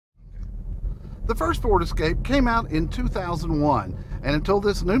The first Ford Escape came out in 2001, and until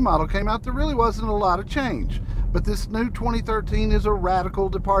this new model came out, there really wasn't a lot of change. But this new 2013 is a radical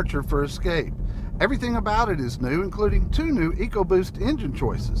departure for Escape. Everything about it is new, including 2 new EcoBoost engine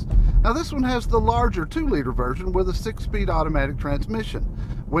choices. Now this one has the larger 2-liter version with a 6-speed automatic transmission.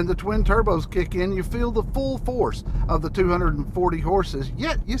 When the twin turbos kick in, you feel the full force of the 240 horses,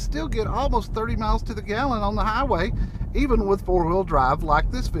 yet you still get almost 30 miles to the gallon on the highway, even with 4-wheel drive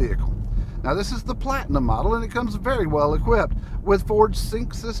like this vehicle. Now this is the Platinum model, and it comes very well equipped with Ford's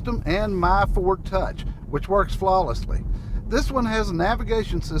Sync system and My Ford Touch, which works flawlessly. This one has a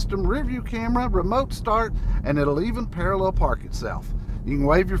navigation system, rear view camera, remote start, and it'll even parallel park itself. You can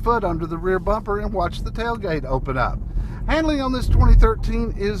wave your foot under the rear bumper and watch the tailgate open up. Handling on this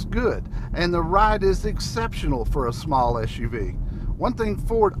 2013 is good, and the ride is exceptional for a small SUV. One thing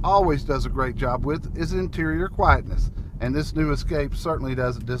Ford always does a great job with is interior quietness, and this new Escape certainly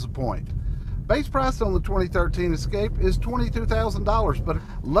doesn't disappoint. Base price on the 2013 Escape is $22,000, but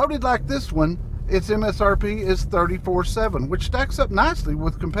loaded like this one, its MSRP is $34,700, which stacks up nicely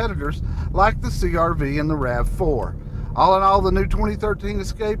with competitors like the CR-V and the RAV4. All in all, the new 2013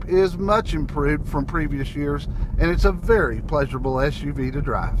 Escape is much improved from previous years, and it's a very pleasurable SUV to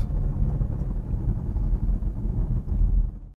drive.